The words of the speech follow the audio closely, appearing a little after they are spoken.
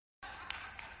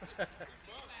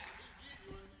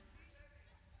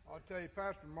I'll tell you,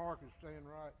 Pastor Mark is saying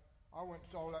right. I went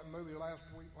and saw that movie last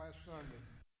Sunday.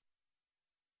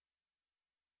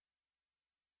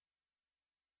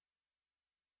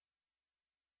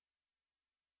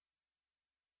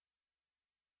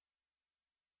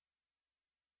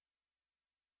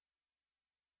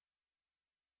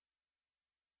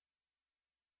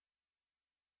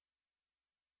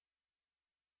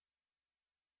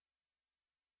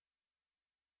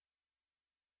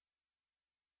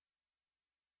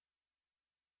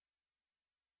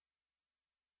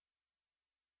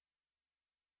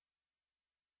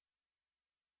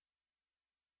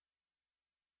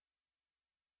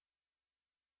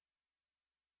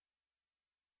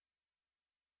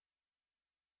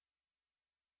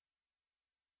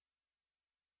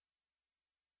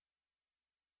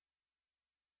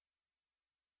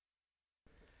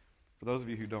 For those of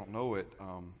you who don't know it,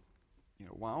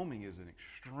 Wyoming is an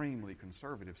extremely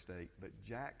conservative state, but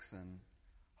Jackson,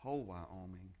 whole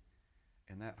Wyoming,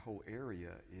 and that whole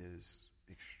area is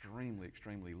extremely,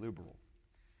 extremely liberal.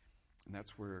 And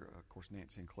that's where, of course,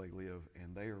 Nancy and Clay live,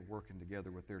 and they are working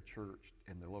together with their church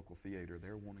and the local theater.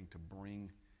 They're wanting to bring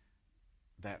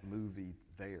that movie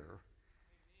there,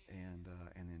 and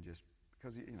then just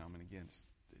because again,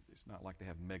 it's not like they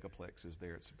have megaplexes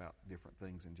there. It's about different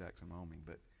things in Jackson, Wyoming,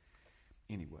 but.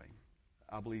 Anyway,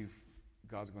 I believe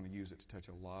God's going to use it to touch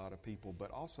a lot of people,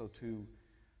 but also to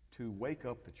wake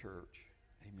up the church.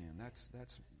 Amen.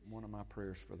 That's one of my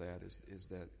prayers for that is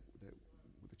that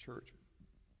the church,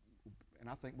 and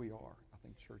I think we are. I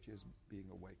think the church is being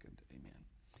awakened. Amen.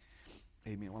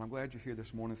 Amen. Well, I'm glad you're here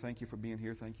this morning. Thank you for being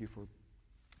here. Thank you for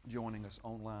joining us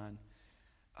online.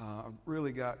 I've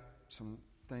really got some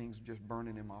things just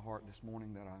burning in my heart this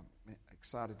morning that I'm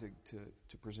excited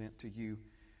to present to you.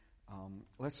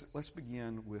 Let's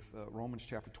begin with Romans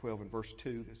chapter 12 and verse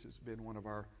 2. This has been one of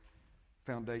our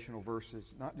foundational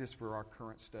verses, not just for our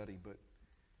current study, but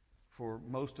for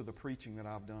most of the preaching that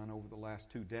I've done over the last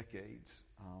 2 decades.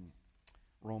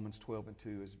 Romans 12 and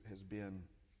 2 has been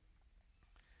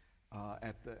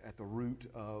at the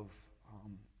root of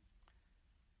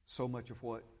so much of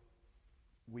what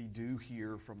we do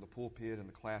here from the pulpit and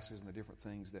the classes and the different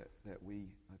things that we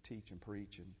teach and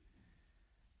preach. And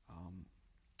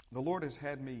the Lord has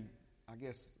had me, I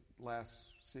guess, last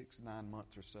 6-9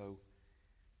 months or so.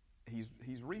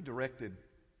 He's redirected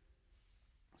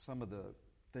some of the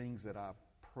things that I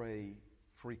pray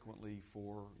frequently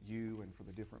for you and for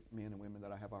the different men and women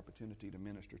that I have opportunity to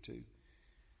minister to.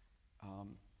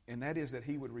 And that is that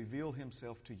He would reveal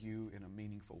Himself to you in a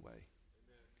meaningful way.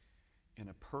 Amen. In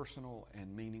a personal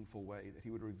and meaningful way. That He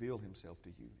would reveal Himself to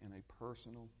you in a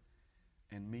personal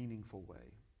and meaningful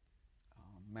way.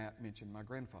 Matt mentioned my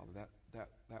grandfather.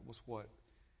 That was what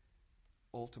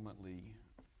ultimately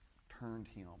turned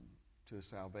him to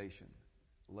salvation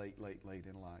late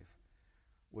in life,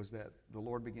 was that the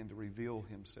Lord began to reveal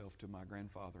Himself to my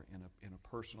grandfather in a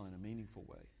personal and a meaningful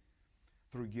way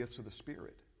through gifts of the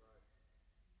Spirit.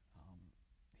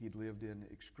 He'd lived in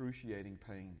excruciating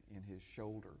pain in his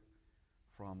shoulder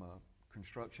from a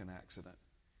construction accident.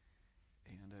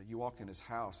 And you walked in his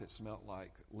house, it smelled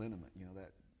like liniment,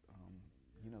 that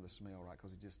the smell, right?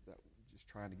 Because just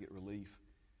trying to get relief.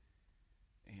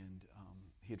 And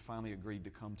he had finally agreed to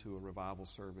come to a revival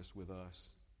service with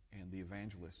us, and the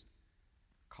evangelist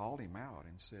called him out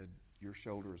and said, "Your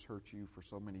shoulder has hurt you for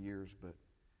so many years, but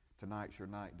tonight's your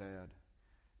night, Dad.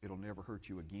 It'll never hurt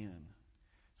you again."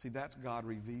 See, that's God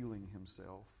revealing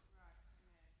Himself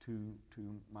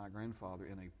to my grandfather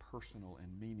in a personal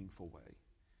and meaningful way.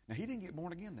 Now, he didn't get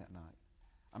born again that night.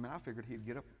 I mean, I figured he'd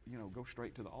get up, go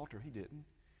straight to the altar. He didn't.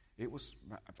 It was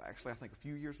actually, I think, a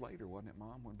few years later, wasn't it,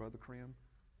 Mom, when Brother Krim?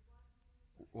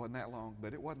 Wasn't that long,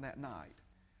 but it wasn't that night.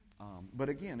 But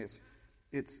again, are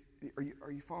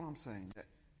you following what I'm saying? That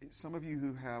some of you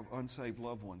who have unsaved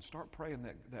loved ones, start praying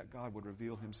that God would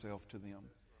reveal Himself to them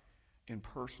in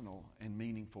personal and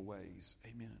meaningful ways.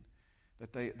 Amen.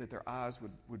 That their eyes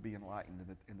would be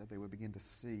enlightened and that they would begin to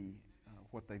see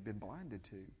what they've been blinded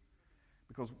to.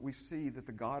 Because we see that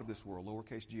the God of this world,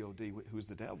 lowercase G-O-D, who is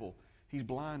the devil, he's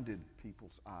blinded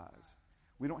people's eyes.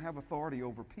 We don't have authority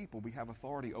over people. We have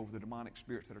authority over the demonic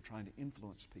spirits that are trying to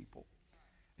influence people.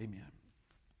 Amen.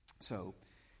 So,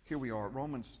 here we are,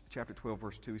 Romans chapter 12,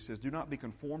 verse 2. He says, "Do not be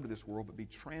conformed to this world, but be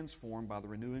transformed by the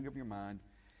renewing of your mind,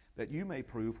 that you may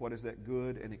prove what is that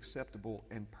good and acceptable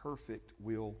and perfect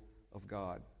will of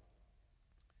God."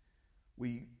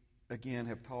 We, again,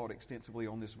 have taught extensively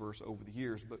on this verse over the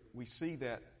years, but we see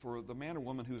that for the man or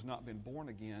woman who has not been born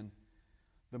again,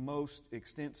 the most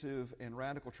extensive and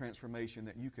radical transformation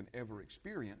that you can ever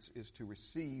experience is to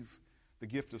receive the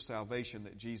gift of salvation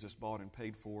that Jesus bought and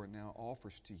paid for and now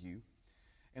offers to you.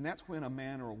 And that's when a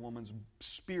man or a woman's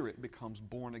spirit becomes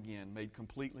born again, made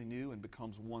completely new, and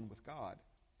becomes one with God.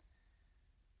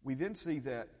 We then see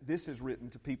that this is written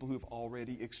to people who have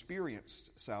already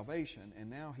experienced salvation. And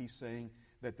now he's saying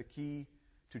that the key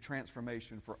to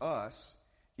transformation for us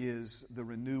is the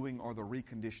renewing or the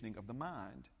reconditioning of the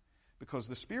mind. Because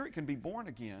the spirit can be born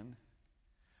again,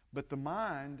 but the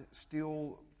mind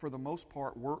still, for the most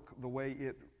part, work the way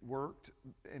it worked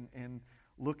and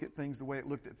look at things the way it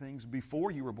looked at things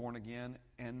before you were born again,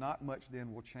 and not much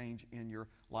then will change in your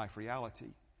life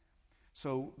reality.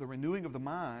 So the renewing of the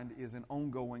mind is an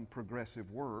ongoing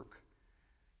progressive work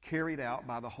carried out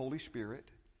by the Holy Spirit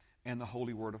and the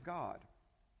Holy Word of God.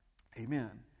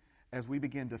 Amen. As we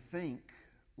begin to think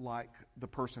like the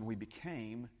person we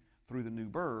became through the new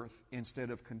birth,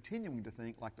 instead of continuing to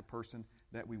think like the person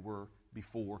that we were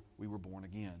before we were born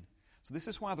again. So this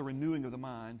is why the renewing of the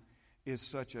mind is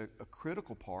such a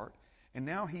critical part. And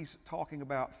now he's talking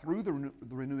about, through the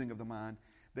renewing of the mind,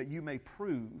 that you may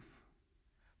prove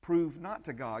not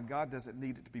to God. God doesn't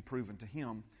need it to be proven to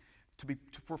him.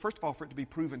 First of all, for it to be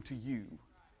proven to you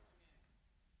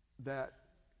that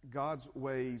God's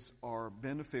ways are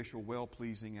beneficial,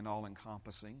 well-pleasing, and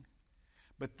all-encompassing.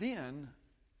 But then,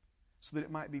 so that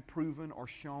it might be proven or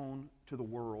shown to the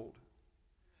world,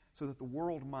 so that the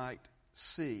world might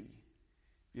see.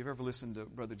 If you've ever listened to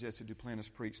Brother Jesse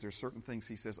Duplantis preach, there's certain things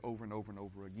he says over and over and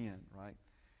over again, right?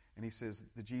 And he says,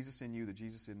 the Jesus in you, the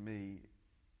Jesus in me,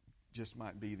 just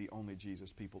might be the only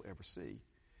Jesus people ever see.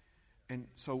 And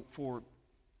so for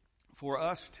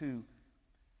us to,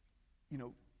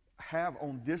 have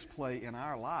on display in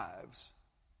our lives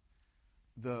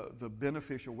the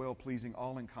beneficial, well-pleasing,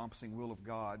 all-encompassing will of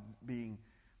God being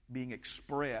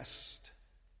expressed,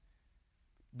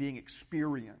 being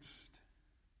experienced.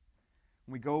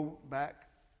 When we go back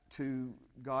to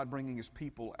God bringing his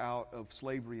people out of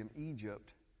slavery in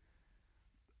Egypt,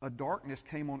 a darkness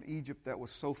came on Egypt that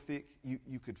was so thick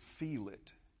you could feel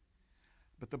it.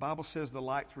 But the Bible says the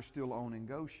lights were still on in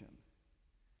Goshen.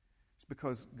 It's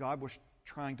because God was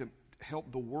trying to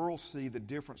help the world see the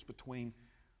difference between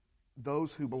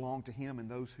those who belong to him and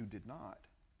those who did not.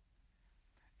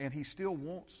 And he still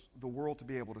wants the world to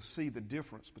be able to see the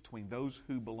difference between those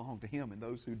who belong to him and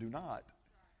those who do not.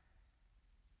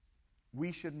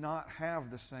 We should not have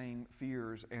the same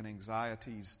fears and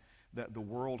anxieties that the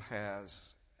world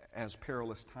has as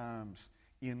perilous times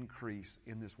increase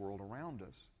in this world around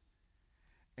us.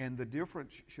 And the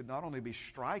difference should not only be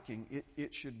striking,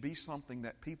 it should be something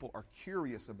that people are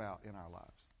curious about in our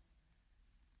lives.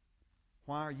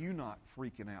 Why are you not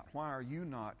freaking out? Why are you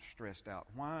not stressed out?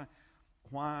 Why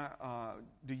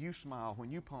do you smile when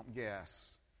you pump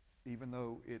gas, even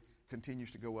though it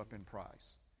continues to go up in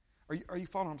price? Are you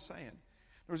following what I'm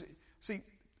saying? See,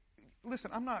 listen,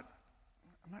 I'm not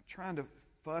trying to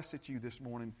fuss at you this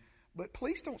morning, but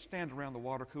please don't stand around the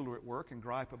water cooler at work and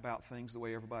gripe about things the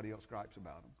way everybody else gripes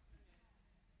about them.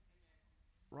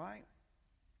 Right?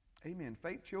 Amen.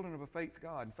 Faith, children of a faith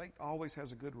God, and faith always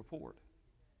has a good report.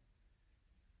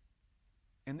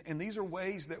 And these are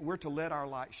ways that we're to let our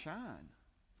light shine.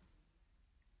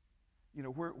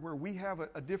 Where we have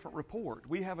a different report.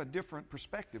 We have a different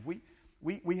perspective.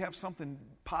 We have something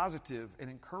positive and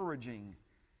encouraging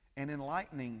and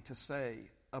enlightening to say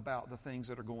about the things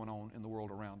that are going on in the world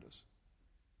around us,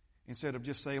 instead of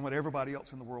just saying what everybody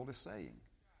else in the world is saying.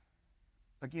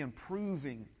 Again,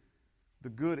 proving the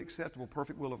good, acceptable,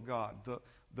 perfect will of God,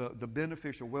 the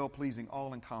beneficial, well-pleasing,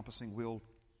 all-encompassing will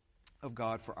of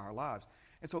God for our lives.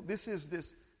 And so this is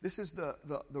the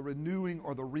renewing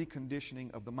or the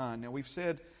reconditioning of the mind. Now, we've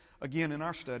said, again, in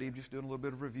our study, I'm just doing a little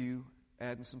bit of review,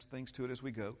 adding some things to it as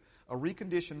we go. A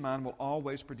reconditioned mind will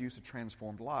always produce a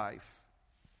transformed life.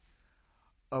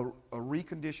 A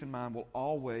reconditioned mind will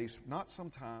always, not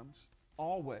sometimes,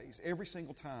 always, every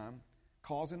single time,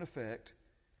 cause and effect,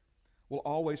 will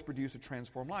always produce a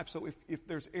transformed life. So if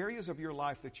there's areas of your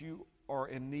life that you are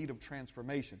in need of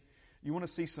transformation, you want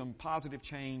to see some positive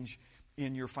change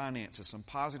in your finances, some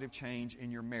positive change in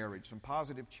your marriage, some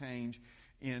positive change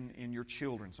in your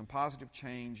children, some positive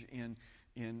change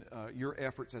in your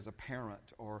efforts as a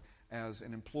parent or as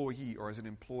an employee or as an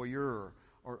employer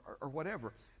or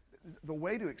whatever. The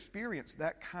way to experience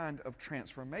that kind of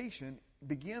transformation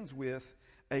begins with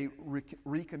a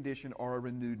reconditioned or a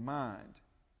renewed mind.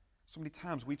 So many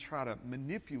times we try to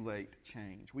manipulate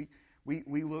change. We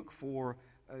look for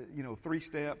 3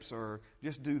 steps or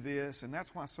just do this, and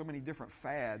that's why so many different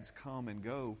fads come and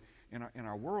go in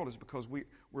our world, is because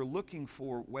we're looking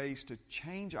for ways to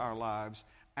change our lives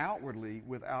outwardly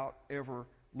without ever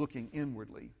looking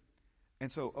inwardly.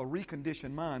 And so a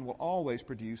reconditioned mind will always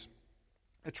produce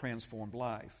a transformed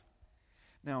life.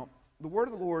 Now, the word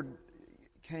of the Lord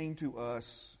came to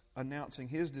us announcing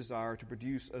His desire to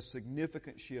produce a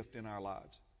significant shift in our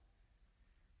lives.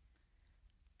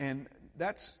 And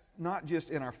that's not just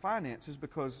in our finances,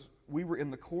 because we were in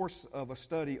the course of a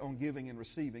study on giving and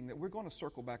receiving that we're going to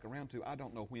circle back around to. I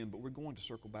don't know when, but we're going to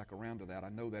circle back around to that. I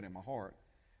know that in my heart.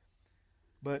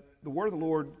 But the word of the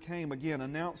Lord came again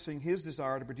announcing His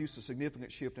desire to produce a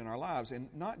significant shift in our lives, and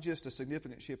not just a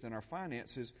significant shift in our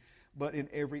finances, but in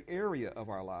every area of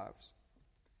our lives.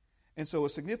 And so a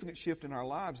significant shift in our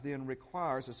lives then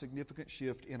requires a significant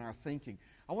shift in our thinking.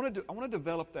 I want to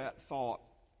develop that thought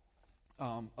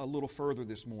a little further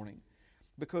this morning,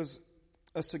 because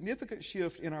a significant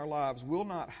shift in our lives will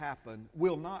not happen,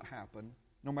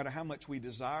 no matter how much we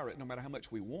desire it, no matter how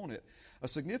much we want it. A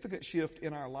significant shift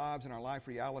in our lives and our life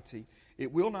reality,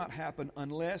 it will not happen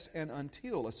unless and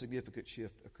until a significant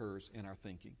shift occurs in our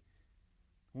thinking.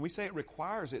 When we say it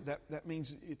requires it, that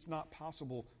means it's not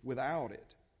possible without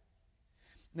it.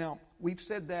 Now, we've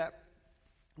said that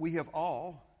we have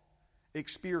all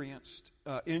experienced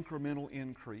incremental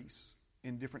increase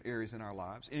in different areas in our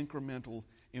lives, incremental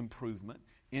improvement,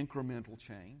 incremental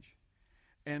change.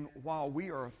 And while we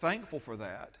are thankful for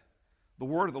that, the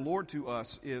word of the Lord to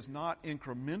us is not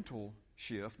incremental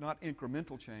shift, not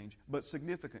incremental change, but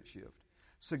significant shift,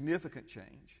 significant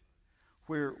change,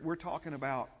 where we're talking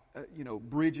about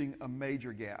bridging a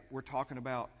major gap. We're talking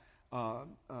about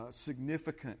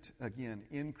significant, again,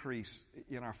 increase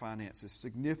in our finances,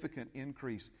 significant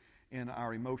increase in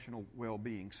our emotional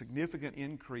well-being, significant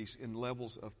increase in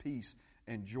levels of peace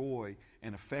and joy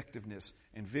and effectiveness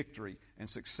and victory and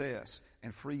success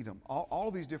and freedom. All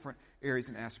of these different areas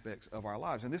and aspects of our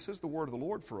lives. And this is the word of the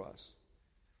Lord for us.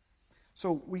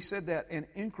 So we said that an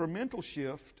incremental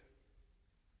shift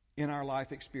in our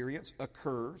life experience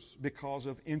occurs because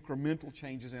of incremental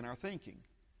changes in our thinking.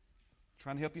 I'm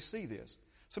trying to help you see this.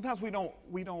 Sometimes we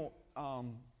don't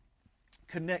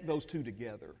connect those two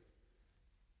together.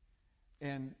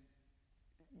 And,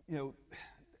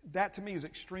 that to me is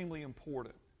extremely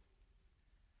important.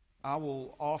 I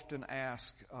will often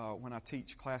ask when I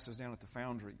teach classes down at the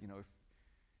Foundry,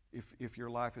 if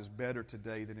your life is better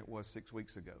today than it was 6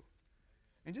 weeks ago.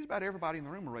 And just about everybody in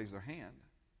the room will raise their hand.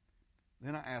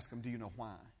 Then I ask them, do you know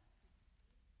why?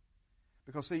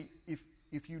 Because, see,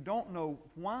 if you don't know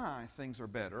why things are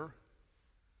better,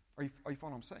 are you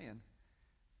following what I'm saying?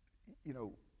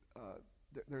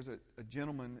 There's a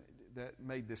gentleman that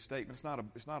made this statement.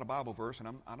 It's not a Bible verse, and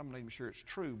I'm not even sure it's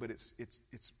true, but it's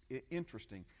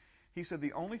interesting. He said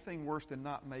the only thing worse than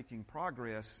not making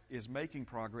progress is making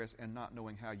progress and not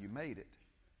knowing how you made it.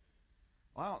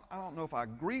 Well, I don't know if I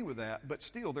agree with that, but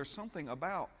still, there's something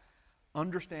about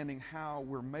understanding how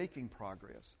we're making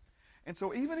progress. And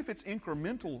so even if it's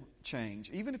incremental change,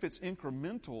 even if it's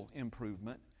incremental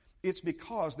improvement, it's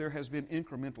because there has been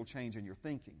incremental change in your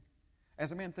thinking.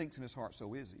 As a man thinks in his heart,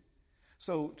 so is he.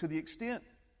 So to the extent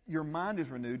your mind is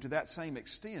renewed, to that same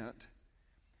extent,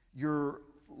 your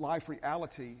life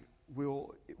reality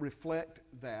will reflect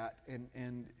that,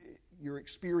 and your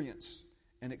experience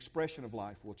and expression of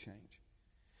life will change.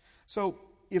 So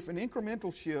if an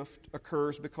incremental shift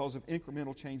occurs because of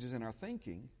incremental changes in our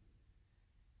thinking,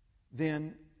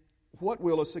 then what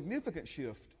will a significant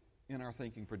shift in our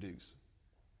thinking produce?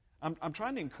 I'm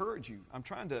trying to encourage you. I'm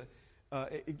trying to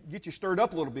get you stirred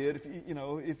up a little bit.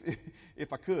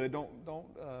 If I could, don't.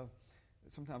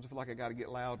 Sometimes I feel like I got to get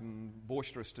loud and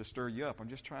boisterous to stir you up. I'm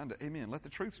just trying to, amen. Let the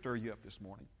truth stir you up this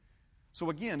morning. So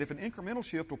again, if an incremental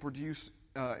shift will produce,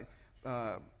 if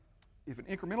an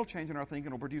incremental change in our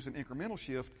thinking will produce an incremental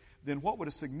shift, then what would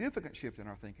a significant shift in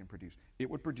our thinking produce? It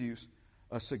would produce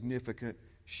a significant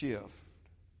shift.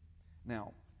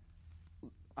 Now,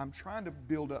 I'm trying to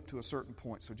build up to a certain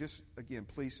point, so just, again,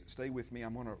 please stay with me.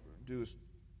 I'm going to do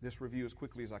this review as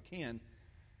quickly as I can.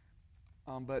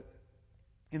 But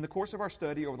in the course of our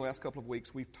study over the last couple of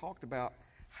weeks, we've talked about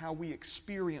how we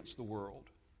experience the world.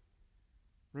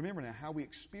 Remember now, how we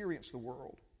experience the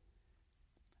world.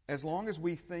 As long as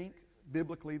we think,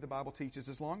 biblically the Bible teaches,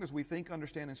 as long as we think,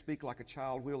 understand, and speak like a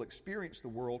child, we'll experience the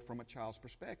world from a child's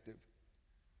perspective.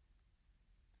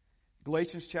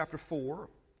 Galatians chapter 4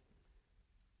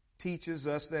 teaches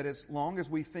us that as long as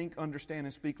we think, understand,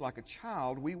 and speak like a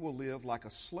child, we will live like a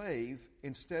slave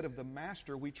instead of the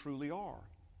master we truly are.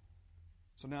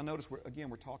 So now notice, we're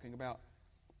talking about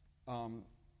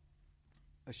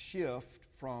a shift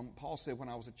from, Paul said, when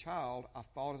I was a child, I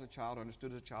thought as a child,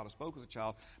 understood as a child, I spoke as a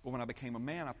child, but when I became a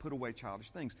man, I put away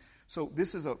childish things. So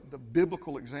this is the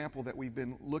biblical example that we've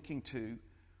been looking to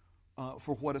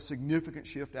for what a significant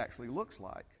shift actually looks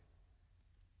like.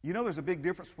 You know there's a big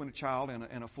difference between a child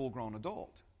and a full-grown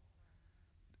adult.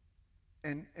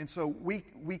 And so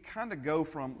we kind of go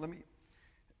from,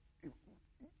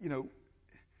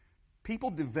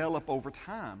 people develop over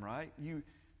time, right? You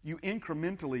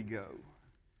incrementally go.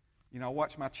 I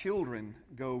watch my children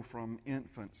go from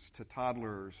infants to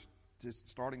toddlers to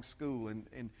starting school,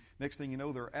 and next thing you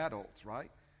know, they're adults, right?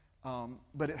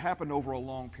 But it happened over a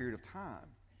long period of time.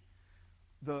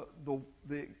 The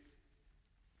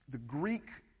Greek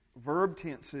verb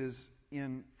tenses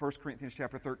in 1 Corinthians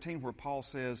chapter 13, where Paul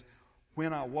says,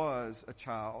 when I was a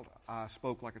child, I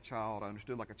spoke like a child, I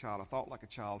understood like a child, I thought like a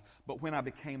child, but when I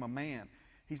became a man,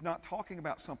 he's not talking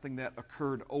about something that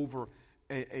occurred over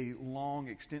a long,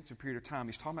 extensive period of time.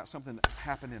 He's talking about something that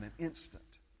happened in an instant,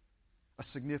 a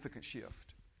significant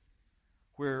shift,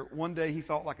 where one day he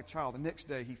thought like a child, the next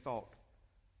day he thought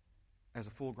as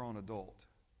a full-grown adult.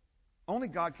 Only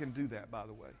God can do that, by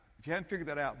the way. If you hadn't figured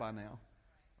that out by now,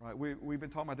 right? We've been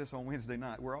talking about this on Wednesday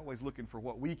night. We're always looking for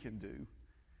what we can do,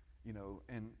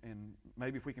 and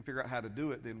maybe if we can figure out how to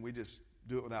do it, then we just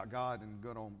do it without God and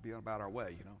go on be about our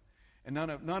way, And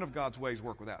none of God's ways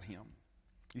work without Him.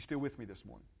 You still with me this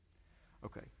morning?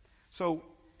 Okay. So,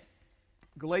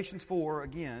 Galatians 4,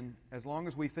 again, as long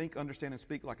as we think, understand, and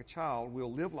speak like a child,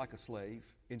 we'll live like a slave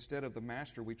instead of the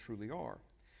master we truly are.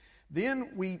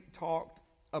 Then we talked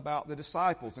about the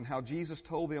disciples and how Jesus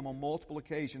told them on multiple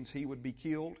occasions He would be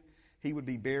killed, He would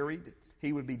be buried,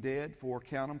 He would be dead for,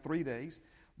 count them, 3 days,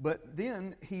 but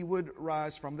then He would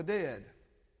rise from the dead.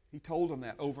 He told them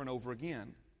that over and over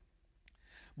again.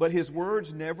 But His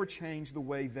words never changed the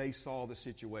way they saw the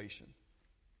situation.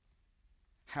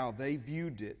 How they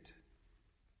viewed it,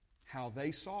 how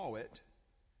they saw it,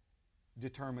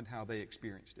 determined how they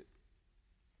experienced it.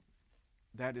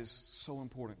 That is so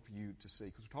important for you to see,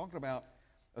 because we're talking about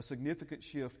a significant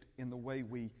shift in the way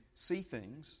we see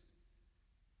things,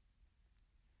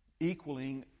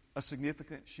 equaling a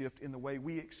significant shift in the way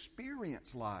we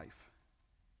experience life.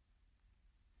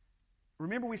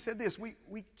 Remember, we said this, we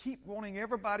keep wanting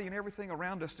everybody and everything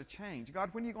around us to change. God,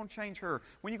 when are you going to change her?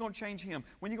 When are you going to change him?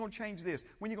 When are you going to change this?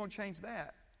 When are you going to change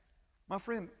that? My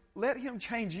friend, let Him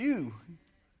change you.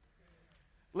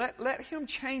 Let Him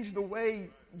change the way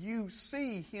you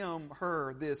see him,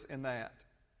 her, this, and that.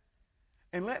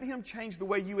 And let Him change the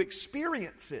way you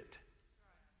experience it.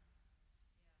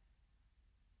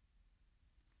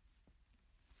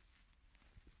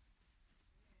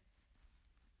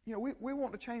 We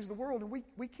want to change the world, and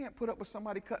we can't put up with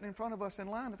somebody cutting in front of us in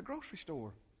line at the grocery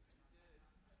store.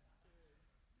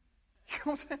 You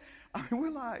know what I'm saying?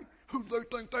 We're like, who do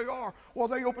they think they are? Well,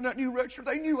 they opened that new register.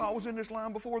 They knew I was in this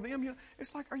line before them.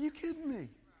 It's like, are you kidding me?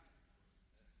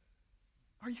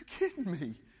 Are you kidding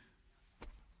me?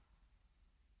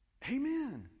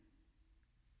 Amen.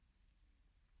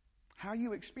 How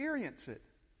you experience it.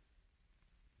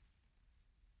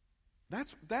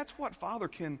 That's what Father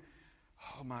can...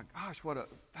 Oh my gosh,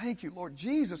 thank you, Lord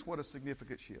Jesus, what a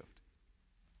significant shift.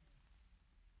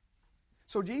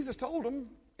 So Jesus told them,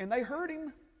 and they heard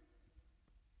Him.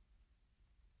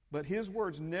 But His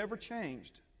words never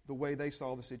changed the way they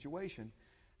saw the situation.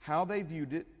 How they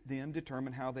viewed it then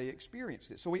determined how they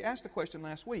experienced it. So we asked the question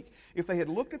last week, if they had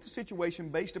looked at the situation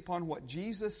based upon what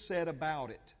Jesus said about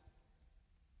it,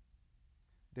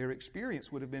 their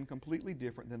experience would have been completely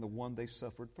different than the one they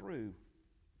suffered through.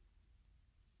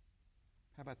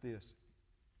 How about this?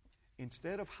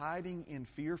 Instead of hiding in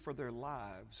fear for their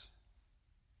lives,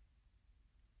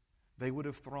 they would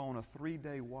have thrown a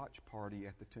 3-day watch party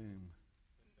at the tomb.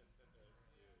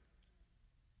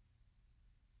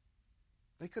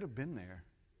 They could have been there.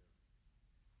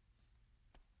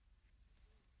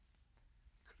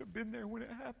 Could have been there when it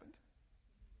happened.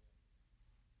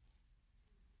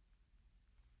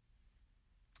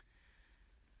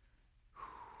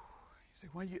 You say,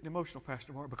 why are you getting emotional,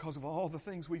 Pastor Mark? Because of all the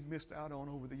things we've missed out on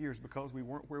over the years, because we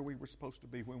weren't where we were supposed to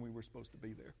be when we were supposed to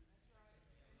be there.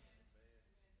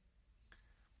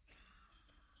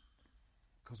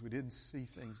 Because we didn't see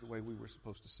things the way we were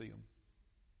supposed to see them.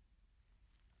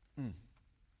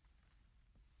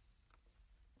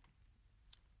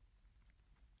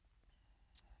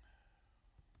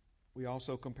 We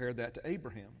also compared that to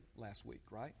Abraham last week,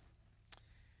 right?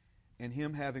 And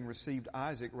him having received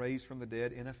Isaac raised from the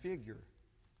dead in a figure.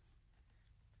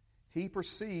 He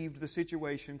perceived the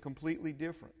situation completely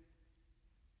different.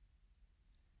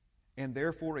 And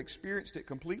therefore experienced it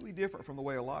completely different from the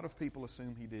way a lot of people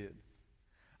assume he did.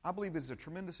 I believe it's a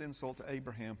tremendous insult to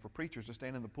Abraham for preachers to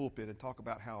stand in the pulpit and talk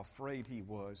about how afraid he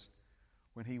was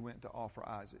when he went to offer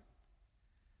Isaac.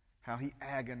 How he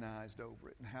agonized over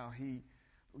it and how he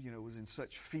was in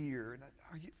such fear.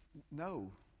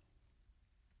 No.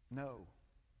 No.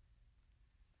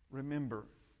 Remember,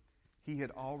 he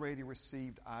had already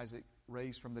received Isaac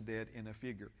raised from the dead in a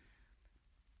figure.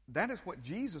 That is what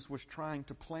Jesus was trying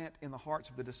to plant in the hearts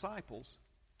of the disciples,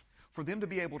 for them to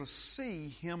be able to see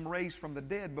him raised from the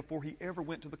dead before he ever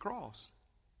went to the cross.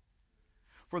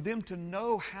 For them to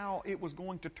know how it was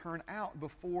going to turn out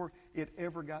before it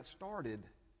ever got started.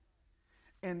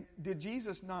 And did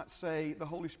Jesus not say the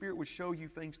Holy Spirit would show you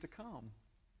things to come?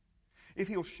 If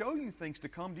he'll show you things to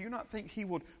come, do you not think he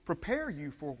would prepare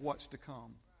you for what's to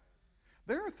come?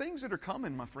 There are things that are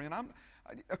coming, my friend.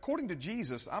 According to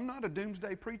Jesus, I'm not a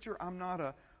doomsday preacher. I'm not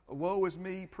a woe is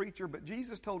me preacher. But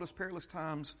Jesus told us perilous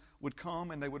times would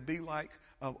come, and they would be like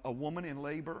a woman in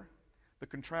labor. The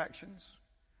contractions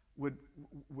would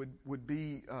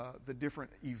be the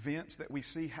different events that we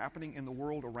see happening in the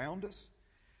world around us.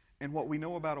 And what we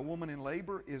know about a woman in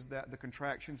labor is that the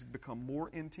contractions become more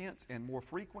intense and more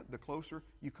frequent the closer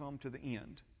you come to the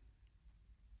end.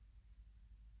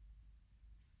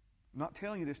 I'm not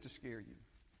telling you this to scare you.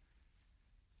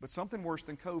 But something worse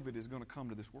than COVID is going to come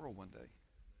to this world one day.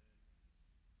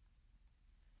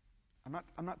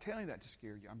 I'm not telling you that to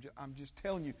scare you. I'm just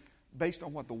telling you based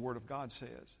on what the Word of God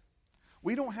says.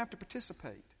 We don't have to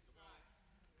participate.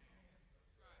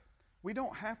 We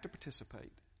don't have to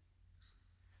participate.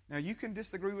 Now, you can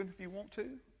disagree with me if you want to,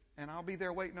 and I'll be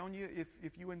there waiting on you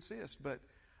if you insist. But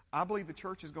I believe the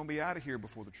church is going to be out of here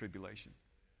before the tribulation.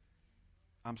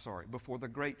 Before the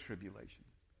great tribulation.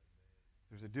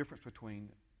 There's a difference between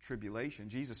tribulation.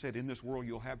 Jesus said, in this world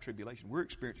you'll have tribulation. We're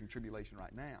experiencing tribulation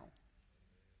right now.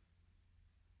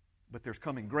 But there's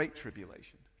coming great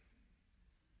tribulation.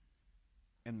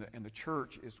 And the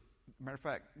church is, matter of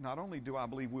fact, not only do I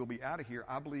believe we'll be out of here,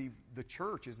 I believe the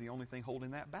church is the only thing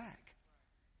holding that back.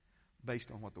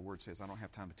 Based on what the Word says. I don't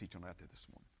have time to teach on that this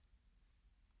morning.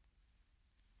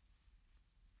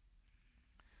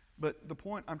 But the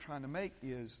point I'm trying to make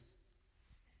is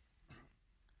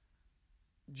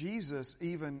Jesus,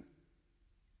 even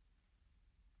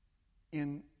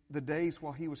in the days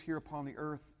while he was here upon the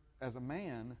earth as a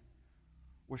man,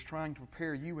 was trying to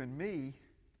prepare you and me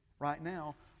right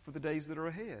now for the days that are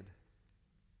ahead.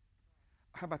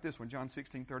 How about this one? John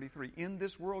 16:33. In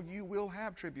this world you will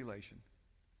have tribulation.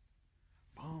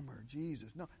 Bummer,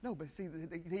 Jesus. No, but see,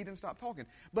 he didn't stop talking.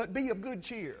 But be of good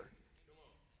cheer,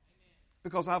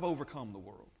 because I've overcome the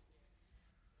world.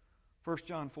 1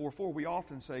 John 4:4, we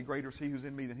often say, greater is he who's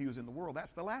in me than he who's in the world.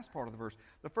 That's the last part of the verse.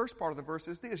 The first part of the verse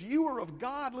is this: you are of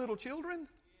God, little children,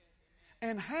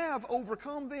 and have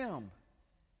overcome them.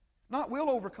 Not will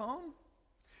overcome.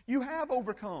 You have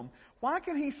overcome. Why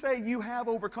can he say you have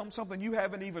overcome something you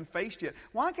haven't even faced yet?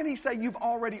 Why can he say you've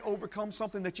already overcome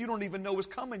something that you don't even know is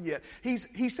coming yet?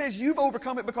 He says you've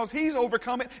overcome it because he's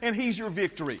overcome it and he's your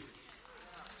victory.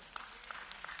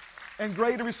 And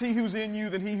greater is he who's in you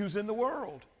than he who's in the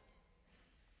world.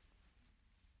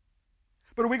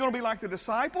 But are we going to be like the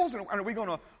disciples? And are we going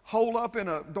to hole up in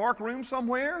a dark room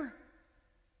somewhere?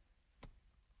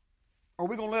 Or are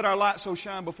we going to let our light so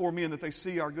shine before men that they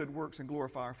see our good works and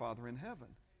glorify our Father in heaven?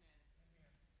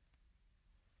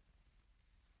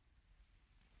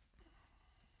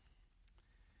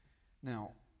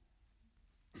 Now,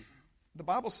 the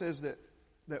Bible says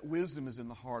that wisdom is in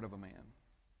the heart of a man.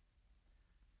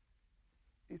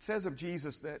 It says of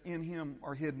Jesus that in him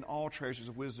are hidden all treasures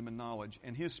of wisdom and knowledge,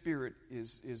 and his Spirit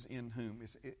is in whom?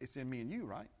 It's in me and you,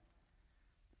 right?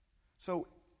 So,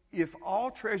 if all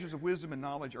treasures of wisdom and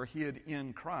knowledge are hid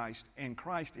in Christ, and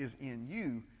Christ is in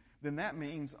you, then that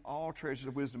means all treasures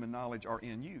of wisdom and knowledge are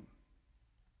in you.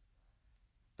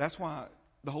 That's why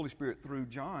the Holy Spirit, through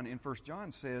John, in 1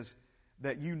 John, says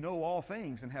that you know all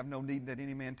things and have no need that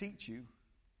any man teach you.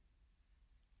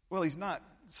 Well, he's not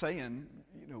saying,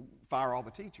 fire all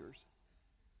the teachers.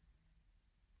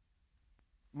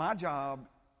 My job,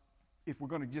 if we're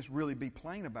going to just really be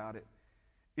plain about it,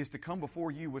 is to come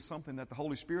before you with something that the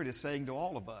Holy Spirit is saying to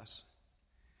all of us,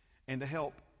 and to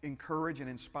help encourage and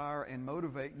inspire and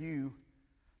motivate you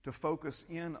to focus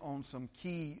in on some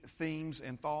key themes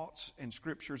and thoughts and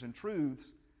scriptures and truths,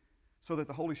 so that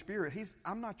the Holy Spirit,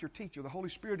 I'm not your teacher, the Holy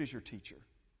Spirit is your teacher.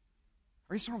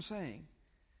 Are you see what I'm saying?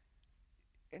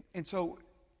 And so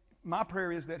my prayer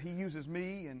is that he uses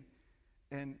me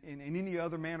and any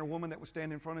other man or woman that would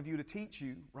stand in front of you to teach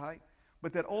you, right?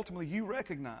 But that ultimately you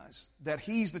recognize that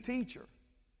he's the teacher.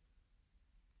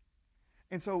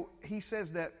 And so he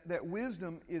says that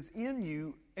wisdom is in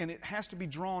you, and it has to be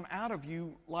drawn out of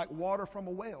you like water from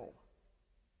a well.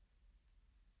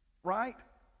 Right?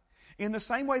 In the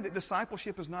same way that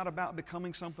discipleship is not about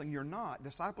becoming something you're not.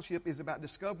 Discipleship is about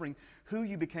discovering who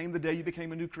you became the day you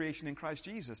became a new creation in Christ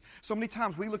Jesus. So many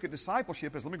times we look at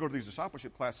discipleship as, let me go to these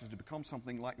discipleship classes to become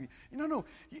something like me. No.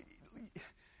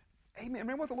 Amen.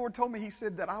 Remember what the Lord told me? He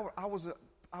said that I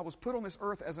was put on this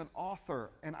earth as an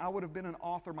author, and I would have been an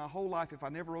author my whole life if I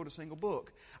never wrote a single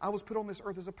book. I was put on this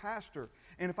earth as a pastor,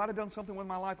 and if I'd have done something with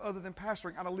my life other than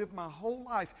pastoring, I'd have lived my whole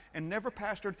life and never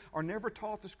pastored or never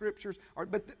taught the Scriptures,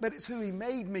 but it's who He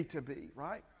made me to be,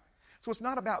 right? So it's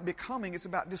not about becoming, it's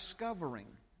about discovering.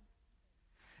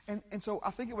 And so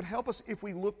I think it would help us if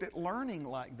we looked at learning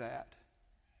like that.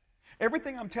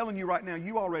 Everything I'm telling you right now,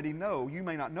 you already know. You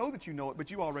may not know that you know it, but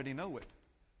you already know it.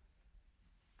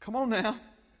 Come on now.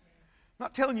 I'm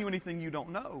not telling you anything you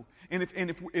don't know. And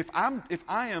if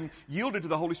I am yielded to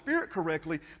the Holy Spirit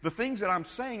correctly, the things that I'm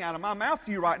saying out of my mouth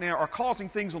to you right now are causing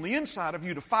things on the inside of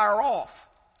you to fire off.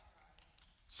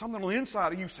 Something on the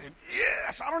inside of you saying,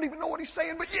 yes, I don't even know what he's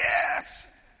saying, but yes.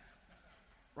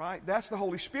 Right? That's the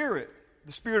Holy Spirit,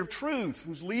 the Spirit of truth,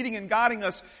 who's leading and guiding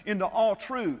us into all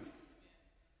truth.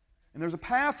 And there's a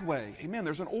pathway. Amen.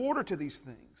 There's an order to these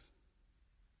things.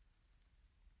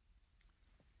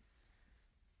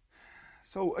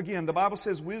 So again, the Bible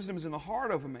says wisdom is in the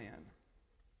heart of a man,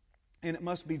 and it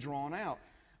must be drawn out.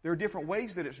 There are different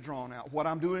ways that it's drawn out. What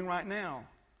I'm doing right now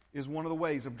is one of the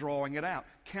ways of drawing it out.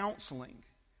 Counseling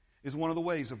is one of the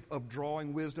ways of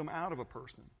drawing wisdom out of a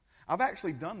person. I've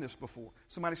actually done this before.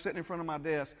 Somebody sitting in front of my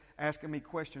desk asking me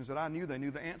questions that I knew they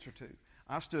knew the answer to.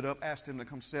 I stood up, asked them to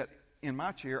come sit in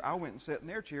my chair. I went and sat in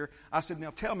their chair. I said, now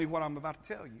tell me what I'm about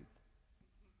to tell you.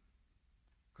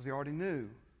 Because they already knew.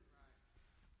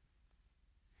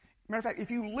 Matter of fact,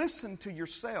 if you listen to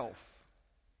yourself,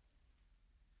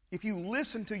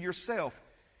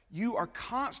 you are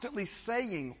constantly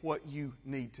saying what you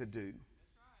need to do.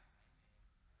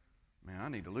 Man, I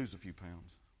need to lose a few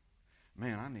pounds.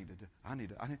 Man, I need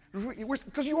to,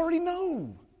 because you already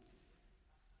know.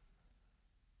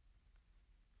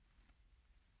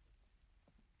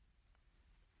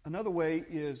 Another way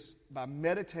is by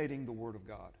meditating the Word of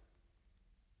God.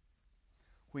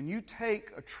 When you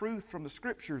take a truth from the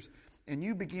Scriptures and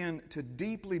you begin to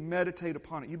deeply meditate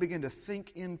upon it, you begin to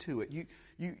think into it,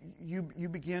 you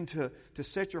begin to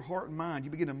set your heart and mind,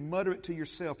 you begin to mutter it to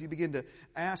yourself, you begin to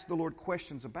ask the Lord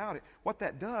questions about it. What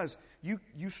that does, you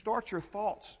start your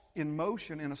thoughts in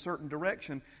motion in a certain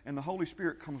direction, and the Holy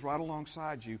Spirit comes right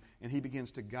alongside you, and He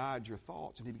begins to guide your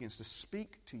thoughts, and He begins to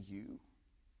speak to you,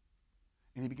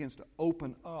 and He begins to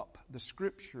open up the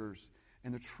Scriptures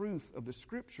and the truth of the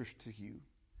Scriptures to you.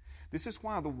 This is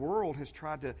why the world has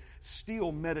tried to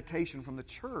steal meditation from the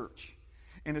church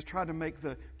and has tried to make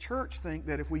the church think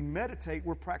that if we meditate,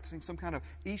 we're practicing some kind of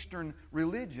Eastern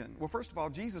religion. Well, first of all,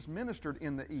 Jesus ministered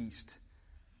in the East.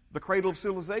 The cradle of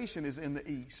civilization is in the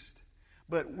East.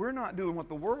 But we're not doing what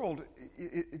the world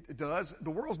does.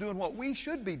 The world's doing what we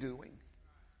should be doing.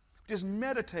 Just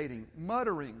meditating,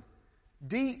 muttering,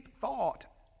 deep thought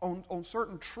on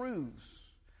certain truths,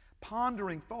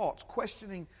 pondering thoughts,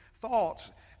 questioning thoughts.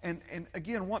 And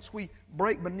again, once we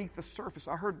break beneath the surface,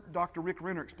 I heard Dr. Rick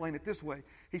Renner explain it this way.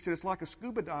 He said it's like a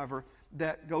scuba diver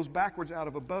that goes backwards out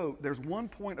of a boat. There's one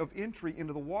point of entry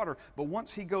into the water, but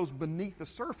once he goes beneath the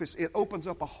surface, it opens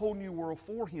up a whole new world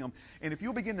for him. And if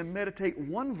you'll begin to meditate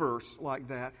one verse like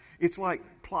that, it's like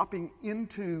plopping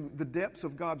into the depths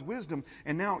of God's wisdom,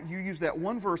 and now you use that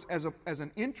one verse as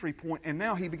an entry point, and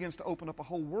now He begins to open up a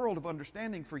whole world of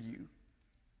understanding for you.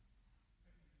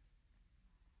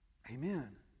 Amen.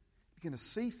 You begin to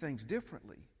see things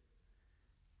differently.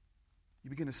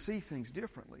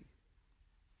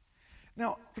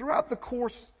 Now, throughout the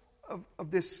course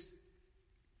of this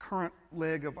current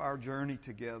leg of our journey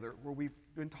together, where we've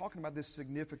been talking about this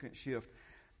significant shift,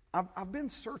 I've been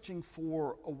searching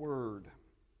for a word.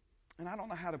 And I don't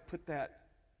know how to put that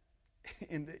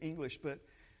into English, but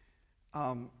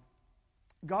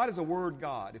God is a word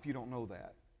God, if you don't know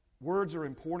that. Words are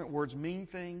important. Words mean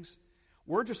things.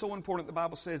 Words are so important, the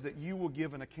Bible says that you will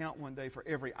give an account one day for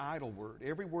every idle word,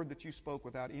 every word that you spoke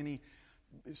without any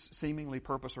seemingly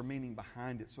purpose or meaning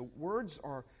behind it. So words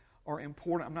are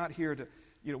important. I'm not here to,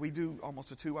 we do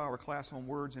almost a 2-hour class on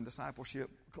words in discipleship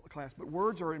class, but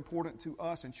words are important to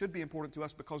us and should be important to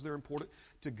us because they're important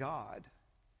to God.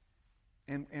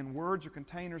 And words are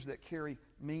containers that carry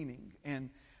meaning.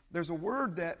 And there's a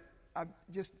word that I'm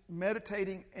just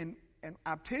meditating, and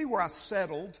I'll tell you where I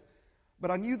settled, but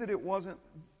I knew that it wasn't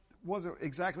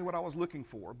exactly what I was looking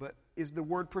for, but is the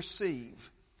word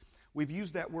perceive. We've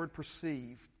used that word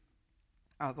perceive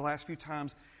the last few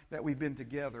times that we've been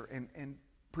together. And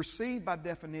perceive, by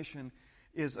definition,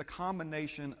 is a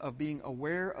combination of being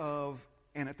aware of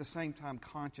and at the same time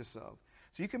conscious of.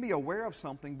 So you can be aware of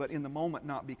something, but in the moment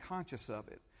not be conscious of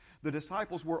it. The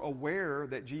disciples were aware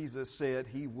that Jesus said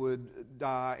he would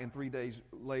die and 3 days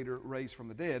later raise from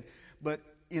the dead, but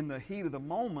in the heat of the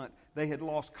moment, they had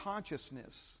lost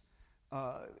consciousness.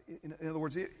 In other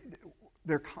words,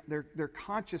 their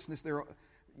consciousness,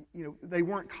 they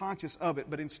weren't conscious of it,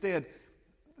 but instead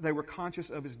they were conscious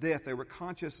of his death. They were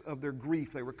conscious of their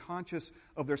grief. They were conscious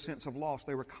of their sense of loss.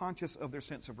 They were conscious of their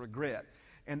sense of regret.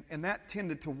 And that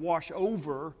tended to wash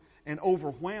over and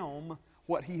overwhelm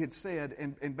what he had said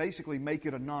and basically make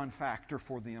it a non-factor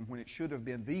for them when it should have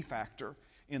been the factor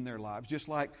in their lives. Just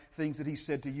like things that he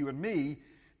said to you and me,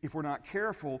 if we're not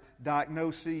careful,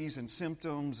 diagnoses and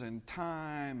symptoms and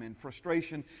time and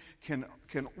frustration can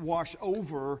wash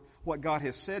over what God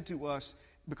has said to us,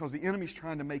 because the enemy's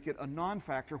trying to make it a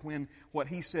non-factor when what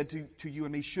he said to you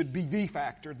and me should be the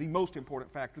factor, the most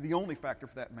important factor, the only factor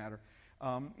for that matter,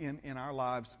 in our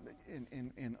lives,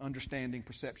 in understanding,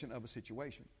 perception of a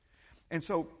situation. And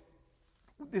so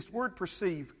this word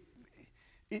perceive,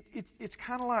 it's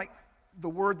kind of like the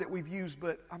word that we've used,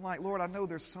 but I'm like, Lord, I know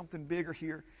there's something bigger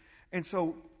here. And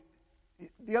so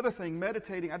the other thing,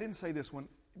 meditating, I didn't say this one,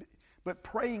 but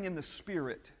praying in the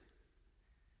Spirit.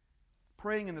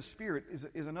 Praying in the Spirit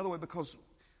is another way, because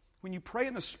when you pray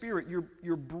in the Spirit,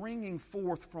 you're bringing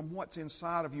forth from what's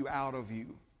inside of you out of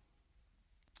you.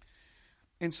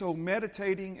 And so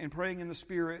meditating and praying in the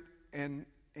Spirit, and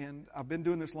I've been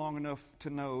doing this long enough to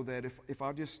know that if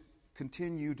I just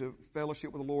continue to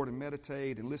fellowship with the Lord and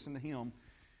meditate and listen to Him.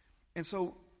 And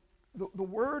so the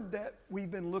word that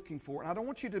we've been looking for, and I don't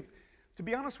want you to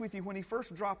be honest with you, when He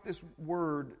first dropped this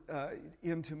word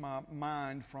into my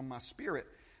mind from my spirit,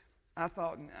 I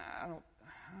thought,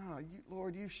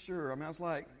 Lord, you sure? I mean, I was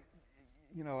like,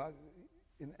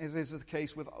 as is the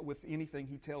case with anything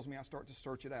He tells me, I start to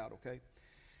search it out, okay?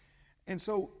 And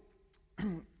so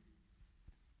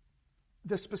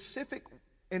the specific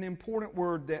and important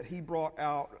word that He brought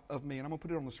out of me, and I'm going to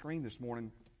put it on the screen this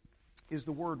morning, is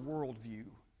the word worldview.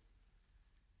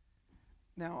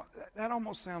 Now, that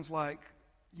almost sounds like,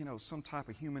 some type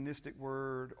of humanistic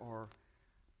word, or,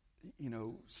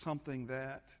 something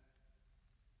that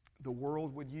the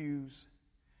world would use.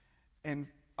 And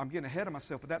I'm getting ahead of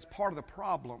myself, but that's part of the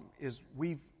problem, is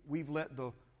we've let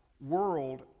the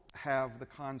world have the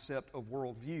concept of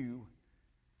worldview,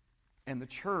 and the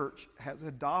church has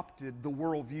adopted the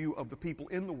worldview of the people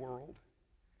in the world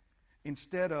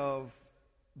instead of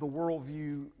the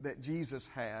worldview that Jesus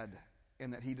had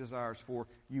and that He desires for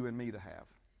you and me to have.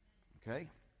 Okay?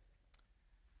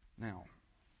 Now,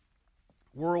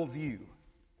 worldview.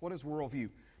 What is worldview?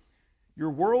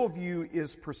 Your worldview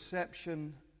is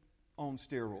perception on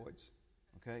steroids.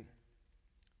 Okay?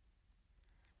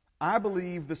 I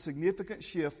believe the significant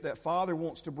shift that Father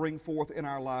wants to bring forth in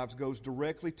our lives goes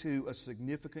directly to a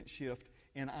significant shift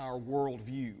in our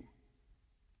worldview.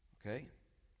 Okay?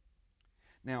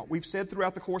 Now, we've said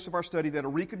throughout the course of our study that a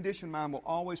reconditioned mind will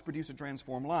always produce a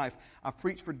transformed life. I've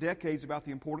preached for decades about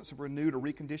the importance of a renewed or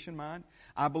reconditioned mind.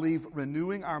 I believe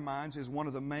renewing our minds is one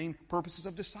of the main purposes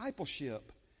of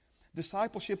discipleship.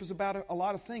 Discipleship is about a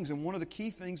lot of things, and one of the key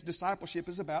things discipleship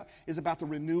is about the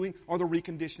renewing or the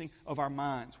reconditioning of our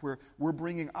minds, where we're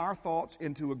bringing our thoughts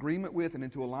into agreement with and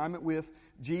into alignment with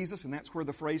Jesus, and that's where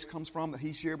the phrase comes from that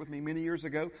He shared with me many years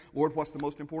ago. Lord, what's the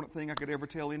most important thing I could ever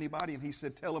tell anybody? And He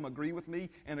said, tell them, agree with me,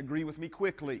 and agree with me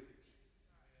quickly.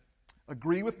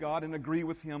 Agree with God and agree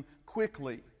with Him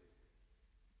quickly.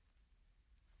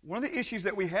 One of the issues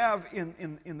that we have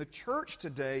in the church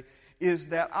today is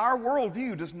that our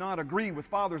worldview does not agree with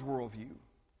Father's worldview.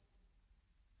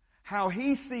 How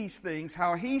He sees things,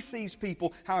 how He sees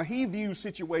people, how He views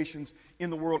situations in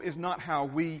the world is not how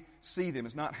we see them,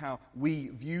 is not how we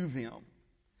view them.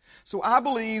 So I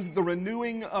believe the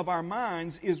renewing of our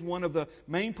minds is one of the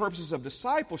main purposes of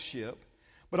discipleship,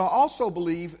 but I also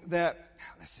believe that,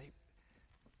 let's see,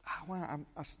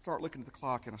 I start looking at the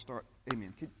clock and I start,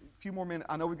 amen. A few more minutes.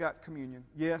 I know we've got communion.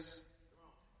 Yes?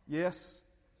 Yes?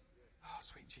 Oh,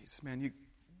 sweet Jesus, man,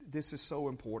 this is so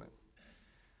important.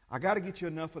 I got to get you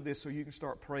enough of this so you can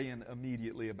start praying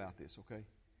immediately about this, okay?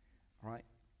 All right?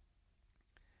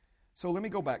 So let me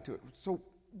go back to it.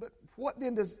 But what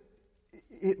then does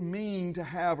it mean to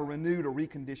have a renewed or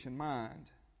reconditioned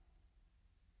mind?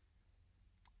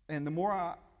 And the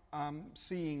more I'm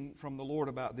seeing from the Lord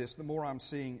about this, the more I'm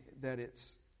seeing that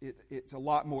it's a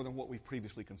lot more than what we've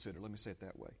previously considered. Let me say it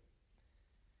that way.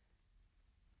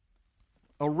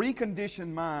 A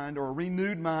reconditioned mind or a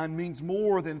renewed mind means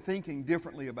more than thinking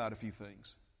differently about a few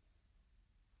things.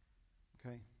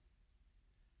 Okay?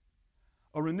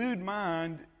 A renewed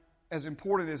mind, as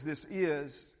important as this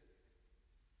is,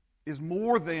 is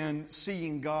more than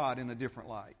seeing God in a different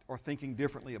light or thinking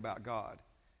differently about God.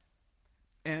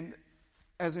 And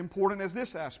as important as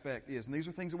this aspect is, and these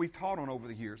are things that we've taught on over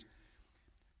the years,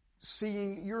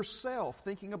 seeing yourself,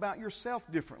 thinking about yourself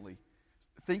differently,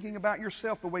 thinking about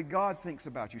yourself the way God thinks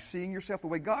about you, seeing yourself the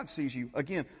way God sees you.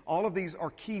 Again, all of these are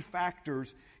key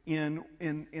factors in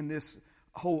this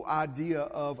whole idea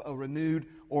of a renewed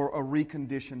or a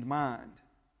reconditioned mind.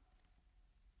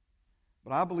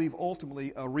 But I believe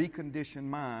ultimately a reconditioned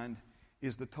mind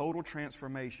is the total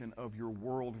transformation of your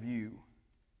worldview.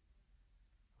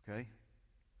 Okay?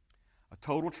 A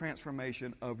total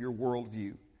transformation of your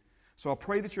worldview. So I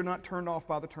pray that you're not turned off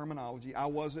by the terminology. I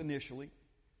was initially.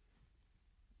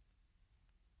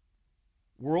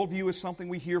 Worldview is something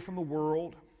we hear from the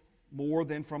world more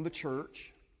than from the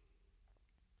church.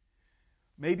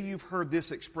 Maybe you've heard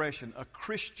this expression, a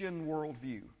Christian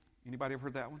worldview. Anybody ever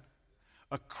heard that one?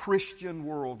 A Christian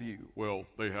worldview. Well,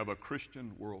 they have a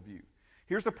Christian worldview.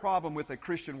 Here's the problem with a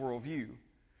Christian worldview.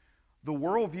 The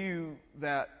worldview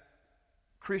that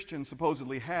Christians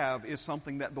supposedly have is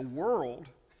something that the world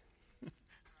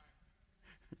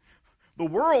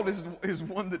is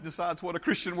one that decides what a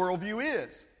Christian worldview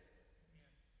is.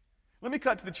 Let me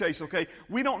cut to the chase, okay?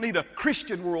 We don't need a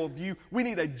Christian worldview. We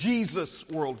need a Jesus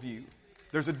worldview.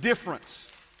 There's a difference.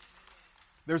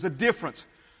 There's a difference.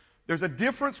 There's a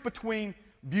difference between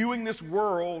viewing this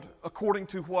world according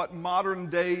to what modern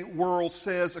day world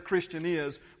says a Christian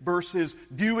is versus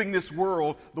viewing this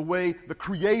world the way the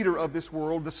creator of this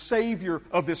world, the Savior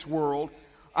of this world,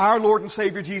 our Lord and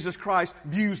Savior Jesus Christ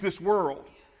views this world.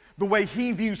 The way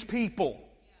He views people.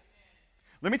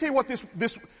 Let me tell you what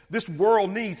this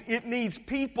world needs. It needs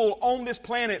people on this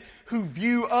planet who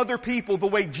view other people the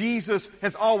way Jesus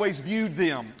has always viewed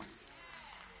them.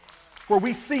 Where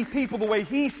we see people the way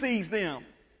He sees them.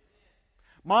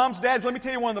 Moms, dads, let me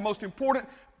tell you one of the most important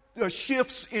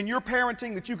shifts in your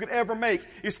parenting that you could ever make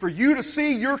is for you to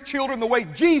see your children the way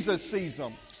Jesus sees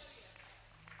them.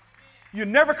 You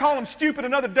never call them stupid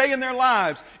another day in their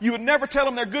lives. You would never tell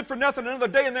them they're good for nothing another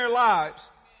day in their lives.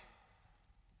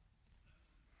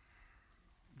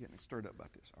 I'm getting stirred up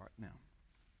about this. All right, now.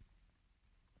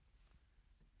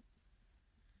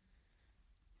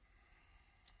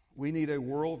 We need a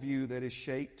worldview that is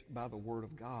shaped by the Word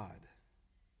of God.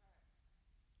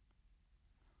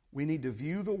 We need to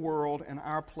view the world and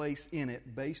our place in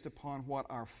it based upon what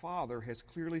our Father has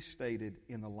clearly stated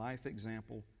in the life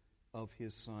example of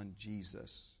His Son,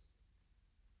 Jesus.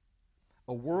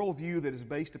 A worldview that is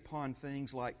based upon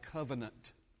things like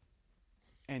covenant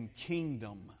and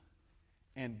kingdom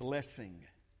and blessing.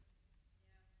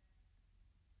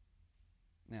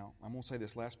 Now, I'm going to say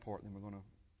this last part, and then we're going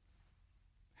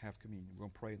to have communion. We're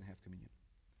going to pray and have communion.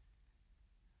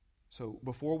 So,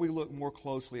 before we look more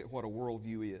closely at what a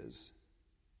worldview is,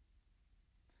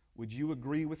 would you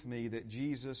agree with me that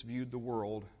Jesus viewed the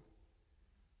world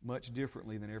much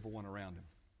differently than everyone around Him?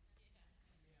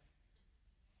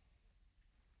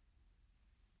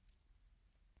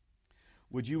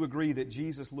 Would you agree that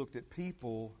Jesus looked at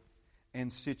people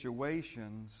and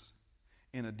situations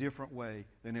in a different way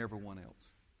than everyone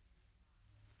else?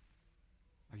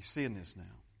 Are you seeing this now?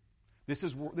 This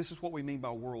is what we mean by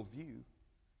worldview.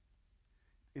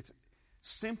 It's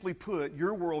simply put,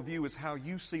 your worldview is how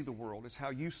you see the world. It's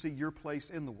how you see your place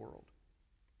in the world.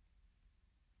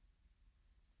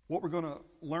 What we're going to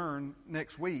learn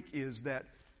next week is that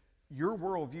your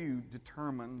worldview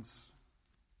determines,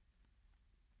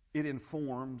 it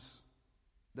informs,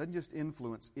 doesn't just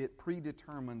influence, it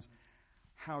predetermines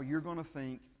how you're going to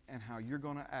think and how you're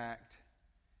going to act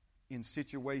in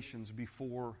situations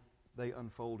before they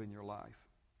unfold in your life.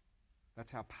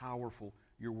 That's how powerful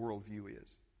your worldview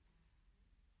is.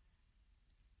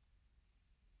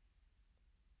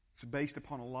 It's based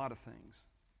upon a lot of things.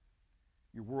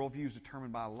 Your worldview is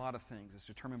determined by a lot of things. It's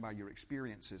determined by your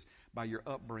experiences, by your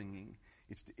upbringing.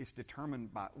 It's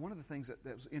determined by... One of the things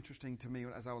that was interesting to me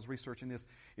as I was researching this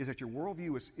is that your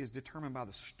worldview is determined by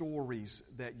the stories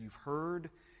that you've heard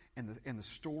and the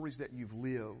stories that you've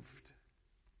lived.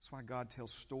 That's why God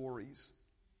tells stories.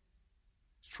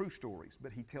 It's true stories,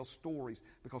 but He tells stories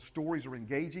because stories are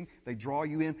engaging, they draw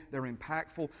you in, they're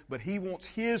impactful, but He wants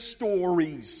His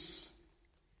stories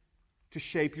to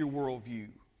shape your worldview,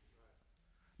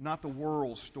 not the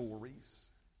world's stories.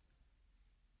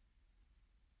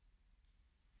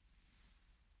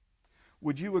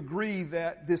 Would you agree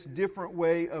that this different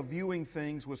way of viewing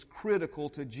things was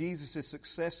critical to Jesus'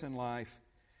 success in life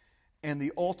and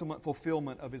the ultimate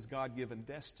fulfillment of His God-given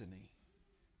destiny?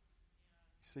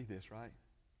 You see this, right?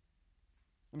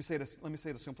 Let me say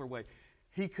it a simpler way.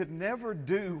 He could never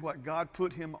do what God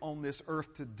put Him on this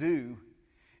earth to do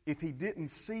if he didn't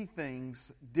see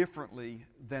things differently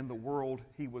than the world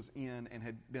he was in and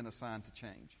had been assigned to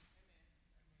change.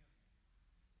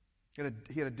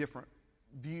 He had a different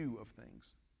view of things,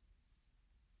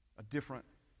 a different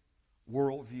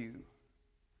worldview.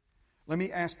 Let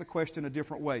me ask the question a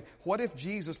different way. What if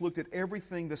Jesus looked at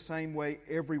everything the same way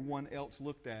everyone else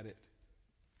looked at it?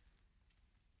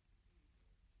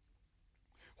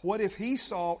 What if he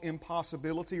saw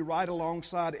impossibility right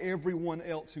alongside everyone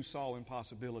else who saw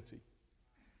impossibility?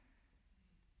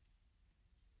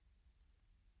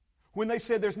 When they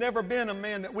said, there's never been a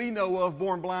man that we know of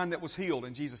born blind that was healed.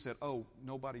 And Jesus said, oh,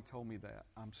 nobody told me that.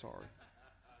 I'm sorry.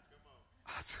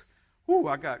 Ooh,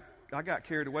 I got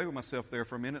carried away with myself there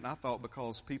for a minute. And I thought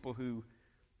because people who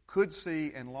could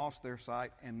see and lost their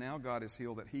sight, and now God has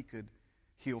healed, that he could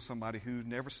heal somebody who's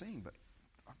never seen. But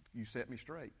you set me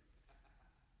straight.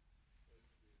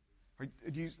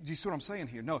 Do you see what I'm saying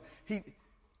here? No,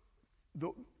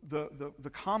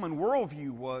 the common worldview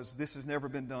was this has never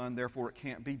been done, therefore it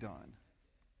can't be done.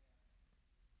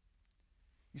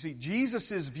 You see,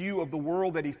 Jesus' view of the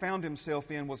world that he found himself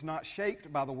in was not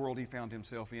shaped by the world he found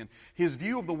himself in. His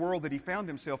view of the world that he found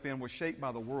himself in was shaped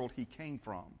by the world he came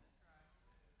from.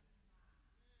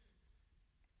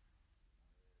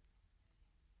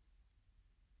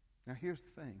 Now here's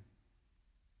the thing.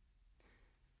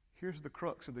 Here's the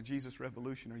crux of the Jesus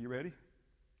revolution. Are you ready?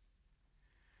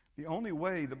 The only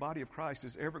way the body of Christ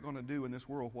is ever going to do in this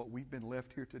world what we've been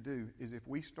left here to do is if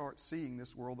we start seeing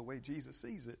this world the way Jesus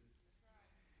sees it.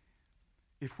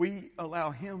 If we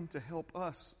allow him to help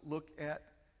us look at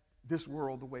this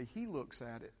world the way he looks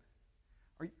at it.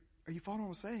 Are you following what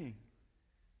I'm saying?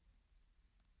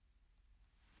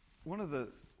 One of the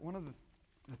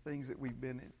things that we've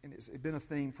been, and it's been a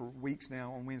theme for weeks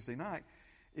now on Wednesday night,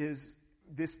 is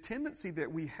this tendency that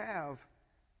we have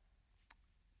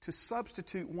to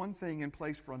substitute one thing in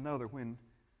place for another. When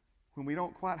we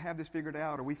don't quite have this figured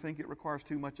out, or we think it requires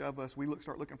too much of us, we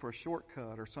start looking for a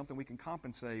shortcut or something we can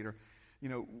compensate. Or,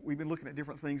 we've been looking at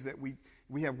different things that we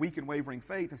have weak and wavering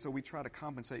faith, and so we try to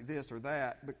compensate this or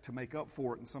that, but to make up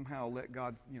for it, and somehow let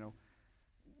God,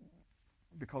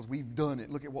 because we've done it.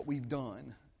 Look at what we've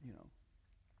done,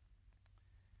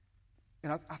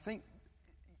 And I think,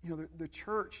 the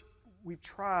church. We've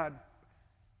tried,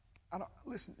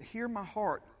 listen, hear my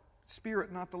heart,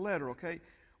 spirit, not the letter, okay?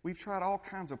 We've tried all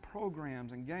kinds of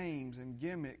programs and games and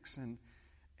gimmicks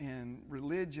and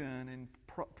religion and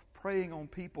preying on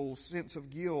people's sense of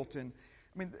guilt. And,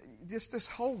 this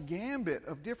whole gambit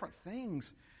of different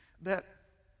things that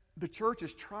the church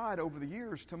has tried over the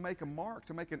years to make a mark,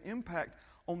 to make an impact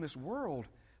on this world.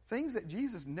 Things that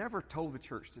Jesus never told the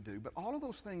church to do. But all of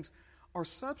those things are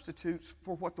substitutes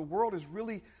for what the world is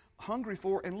really hungry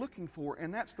for and looking for,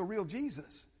 and that's the real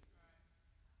Jesus.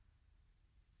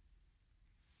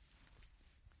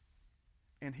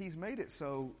 And he's made it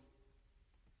so,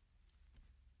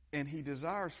 and he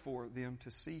desires for them to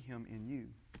see him in you.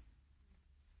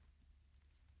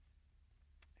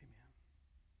 Amen.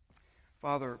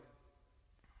 Father,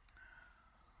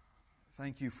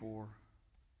 thank you for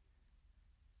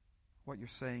what you're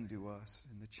saying to us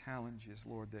and the challenges,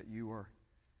 Lord, that you are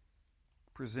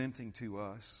presenting to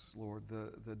us, Lord,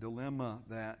 the dilemma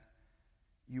that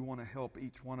you want to help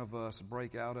each one of us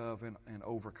break out of and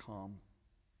overcome.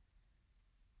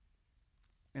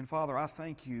 And Father, I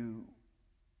thank you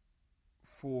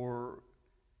for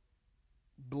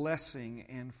blessing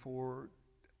and for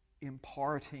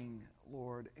imparting,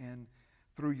 Lord, and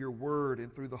through your word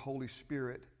and through the Holy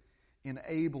Spirit,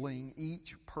 enabling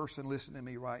each person listening to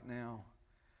me right now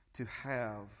to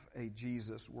have a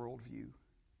Jesus worldview.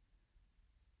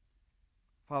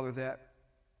 Father,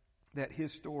 that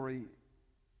his story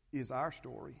is our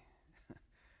story.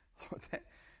 Lord,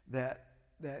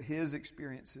 that his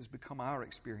experiences become our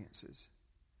experiences.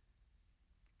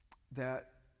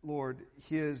 That, Lord,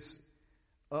 his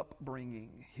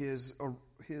upbringing, his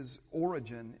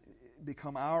origin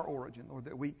become our origin. Lord,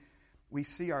 that we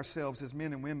see ourselves as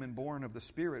men and women born of the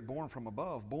Spirit, born from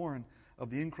above, born of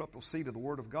the incorruptible seed of the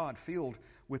Word of God, filled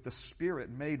with the Spirit,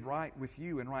 made right with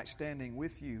you and right standing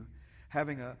with you,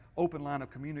 having an open line of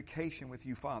communication with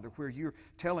you, Father, where you're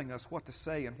telling us what to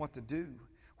say and what to do,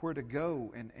 where to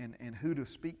go and who to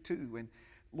speak to, and,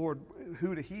 Lord,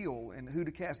 who to heal and who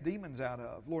to cast demons out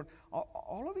of. Lord,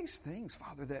 all of these things,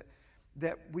 Father,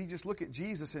 that we just look at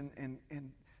Jesus and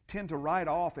tend to write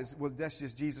off as, well, that's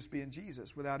just Jesus being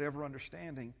Jesus, without ever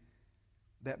understanding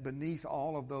that beneath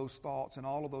all of those thoughts and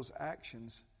all of those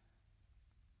actions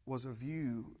was a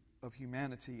view of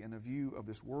humanity and a view of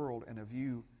this world and a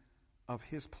view of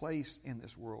his place in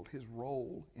this world, his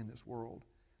role in this world.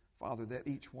 Father, that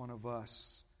each one of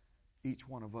us each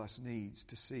one of us needs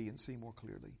to see and see more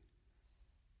clearly.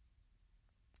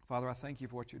 Father, I thank you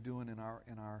for what you're doing in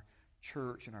our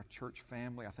church, in our church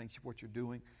family. I thank you for what you're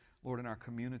doing, Lord, in our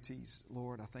communities.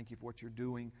 Lord, I thank you for what you're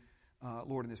doing,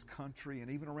 Lord, in this country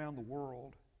and even around the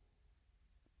world.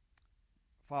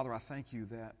 Father, I thank you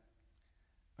that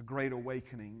a great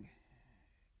awakening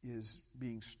is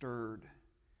being stirred.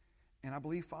 And I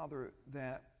believe, Father,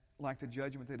 that like the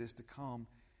judgment that is to come,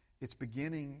 it's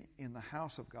beginning in the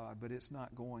house of God, but it's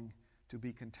not going to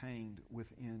be contained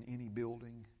within any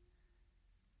building.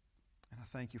 And I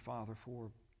thank you, Father,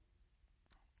 for,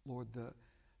 Lord,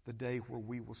 the day where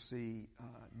we will see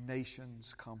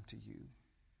nations come to you.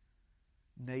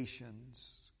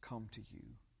 Nations come to you.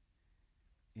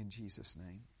 In Jesus'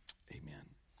 name, amen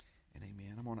and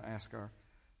amen. I'm going to ask our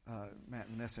Matt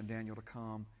and Vanessa and Daniel to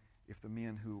come. If the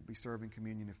men who will be serving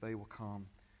communion, if they will come,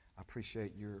 I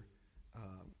appreciate your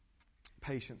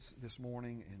patience this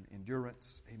morning and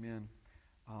endurance. Amen.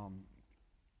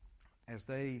 As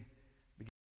they